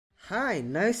Hi,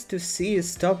 nice to see you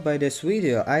stop by this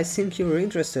video. I think you're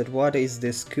interested what is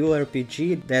this cool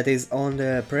RPG that is on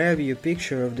the preview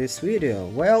picture of this video.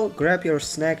 Well, grab your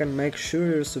snack and make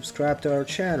sure you subscribe to our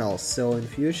channel, so in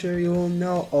future you will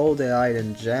know all the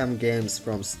hidden gem games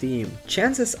from Steam.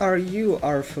 Chances are you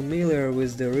are familiar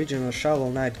with the original Shovel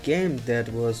Knight game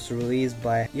that was released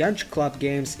by Yacht Club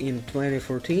Games in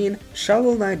 2014.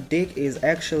 Shovel Knight Dig is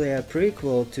actually a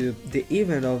prequel to the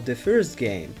event of the first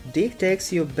game. Dig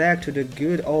takes you back to the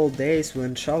good old days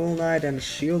when Shovel Knight and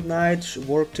Shield Knight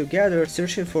worked together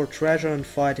searching for treasure and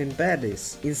fighting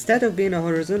baddies. Instead of being a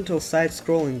horizontal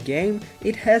side-scrolling game,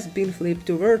 it has been flipped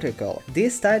to vertical.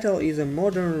 This title is a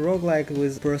modern roguelike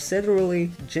with procedurally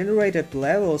generated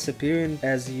levels appearing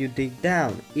as you dig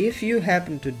down. If you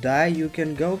happen to die, you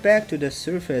can go back to the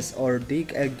surface or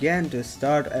dig again to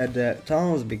start at the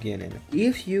tunnel's beginning.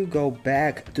 If you go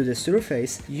back to the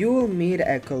surface, you will meet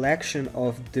a collection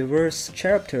of diverse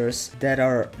chapters that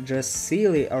are just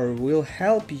silly or will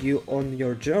help you on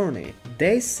your journey.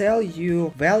 They sell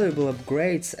you valuable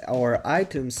upgrades or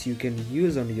items you can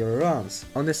use on your runs.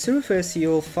 On the surface you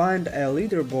will find a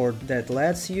leaderboard that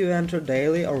lets you enter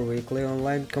daily or weekly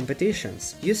online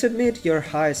competitions. You submit your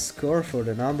highest score for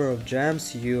the number of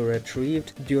gems you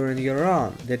retrieved during your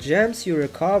run. The gems you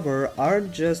recover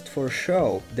aren't just for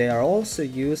show, they are also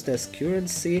used as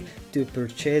currency to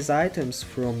purchase items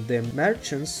from the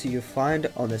merchants you find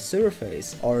on the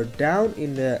surface or down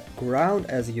in the ground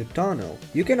as you tunnel.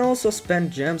 You can also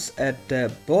spend gems at the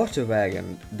Boto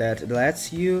wagon that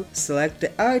lets you select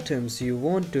the items you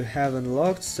want to have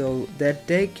unlocked so that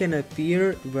they can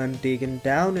appear when digging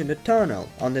down in the tunnel.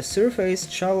 On the surface,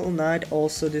 Shovel Knight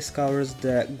also discovers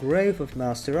the grave of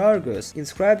Master Argus.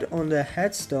 Inscribed on the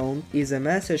headstone is a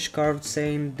message carved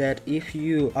saying that if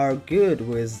you are good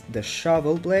with the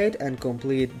shovel blade and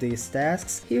complete these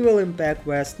tasks, he will impact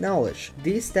vast knowledge.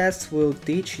 These tasks will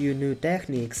teach you new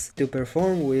techniques to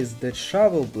perform with the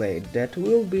shovel blade that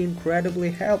will be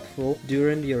incredibly helpful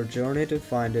during your journey to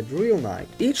find a drill knight.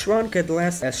 Each run can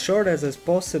last as short as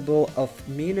possible of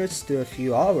minutes to a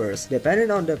few hours,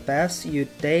 depending on the paths you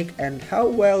take and how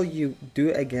well you do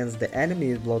against the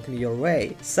enemies blocking your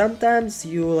way. Sometimes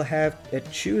you will have to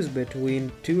choose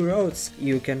between two roads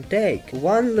you can take.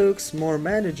 One looks more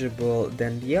manageable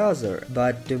than the other,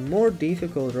 but the more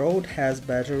difficult road has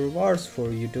better rewards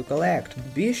for you to collect.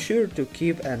 Be sure to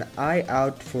keep an eye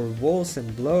out for walls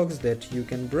and blocks that you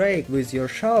can break with your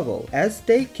shovel, as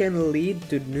they can lead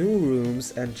to new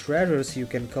rooms and treasures you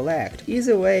can collect.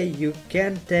 Either way, you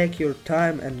can take your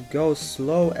time and go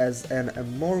slow as an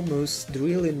enormous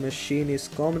drilling machine is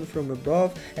coming from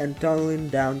above and tunneling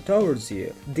down towards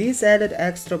you. This added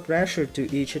extra pressure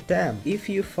to each attempt. If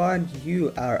you find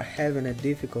you are having a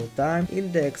difficult time,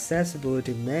 in the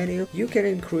accessibility menu, you can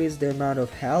increase the amount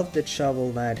of health that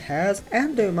Shovel Knight has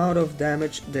and the amount of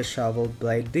damage the shovel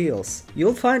blade deals.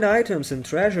 You'll find items and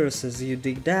treasures as you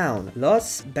dig down.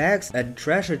 Lots, bags and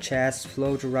treasure chests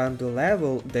float around the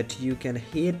level that you can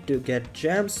hit to get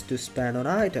gems to spend on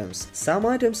items. Some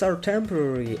items are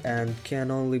temporary and can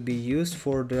only be used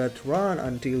for that run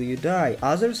until you die.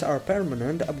 Others are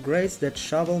permanent upgrades that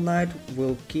Shovel Knight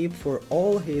will keep for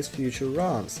all his future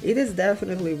runs. It is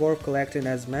definitely worth collecting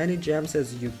as many gems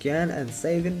as you can and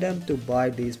saving them to buy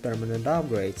these permanent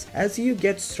upgrades. As you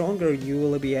get stronger, you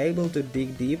will be able to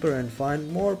dig deeper and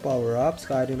find more power-ups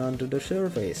hiding under the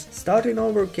surface. Starting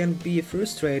over can be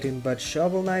frustrating, but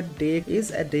Shovel Knight Dig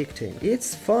is addicting.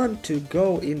 It's fun to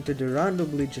go into the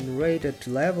randomly generated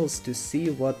levels to see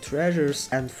what treasures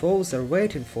and foes are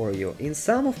waiting for you. In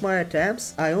some of my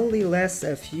attempts, I only last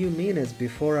a few minutes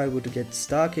before I would get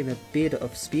stuck in a pit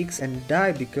of peaks and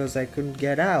die because I couldn't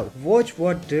get out. Watch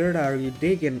what dirt are you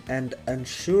digging and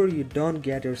ensure you don't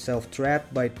get yourself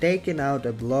trapped by taking out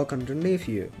a block underneath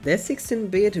you. The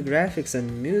 16-bit graphics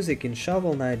and music in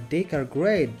Shovel Knight Dig are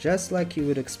great, just like you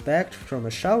would expect from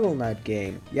a Shovel Knight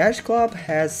game. Yacht Club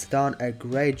has done a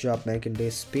great job making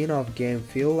this spin-off game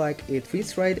feel like it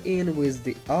fits right in with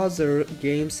the other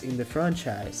games in the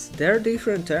franchise. There are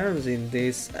different terms in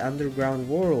this underground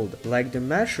world, like the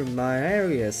mushroom mine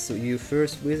areas you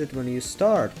first visit when you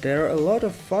start. They're a lot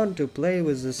of fun to play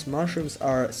with. These mushrooms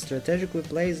are strategically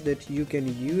placed that you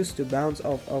can use to bounce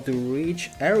off of to reach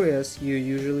areas you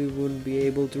usually wouldn't be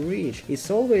able to reach. It's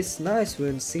always nice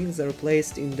when scenes are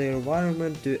placed in the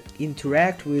environment to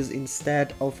interact with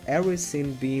instead of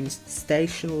everything being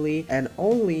stationary and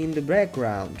only in the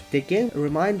background. The game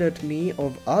reminded me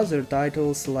of other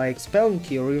titles like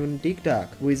Spelunky or even Dig Dug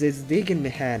with its digging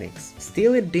mechanics.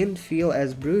 Still, it didn't feel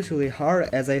as brutally hard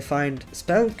as I find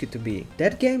Spelunky to be.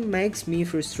 That game makes me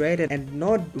frustrated and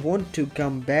not want to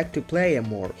come back to play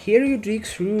more. Here you dig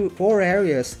through 4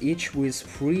 areas, each with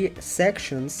 3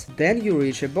 sections, then you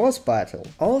reach a boss battle.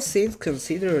 All things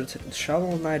considered,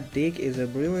 Shovel Knight Dig is a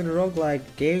brilliant roguelike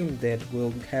game that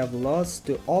will have lots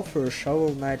to offer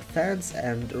Shovel Knight fans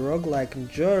and roguelike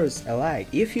enjoyers alike.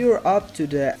 If you're up to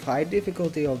the high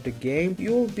difficulty of the game,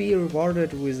 you will be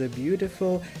rewarded with a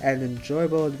beautiful and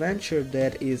enjoyable adventure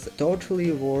that is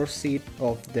totally worthy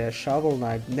of the Shovel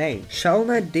Knight name. Shovel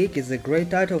Knight Dig is a great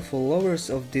title for lovers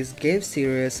of this game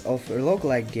series of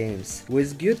roguelike games.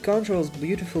 With good controls,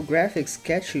 beautiful graphics,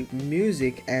 catchy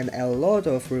music and a lot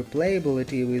of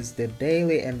replayability with the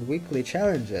daily and weekly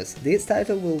challenges, this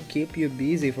title will keep you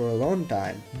busy for a long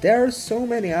time. There are so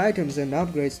many items and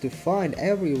upgrades to find.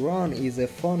 Every run is a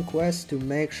fun quest to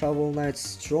make Shovel Knight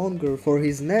stronger for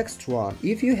his next run.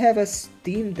 If you have a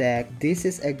Steam Deck, this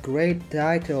is a great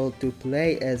title to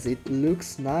play as it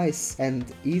looks nice and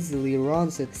easily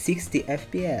runs at 60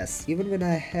 FPS, even when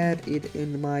I had it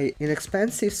in my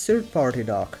inexpensive third-party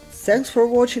dock. Thanks for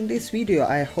watching this video.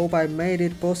 I hope I made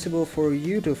it possible for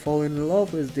you to fall in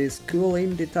love with this cool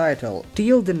indie title.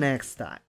 Till the next time.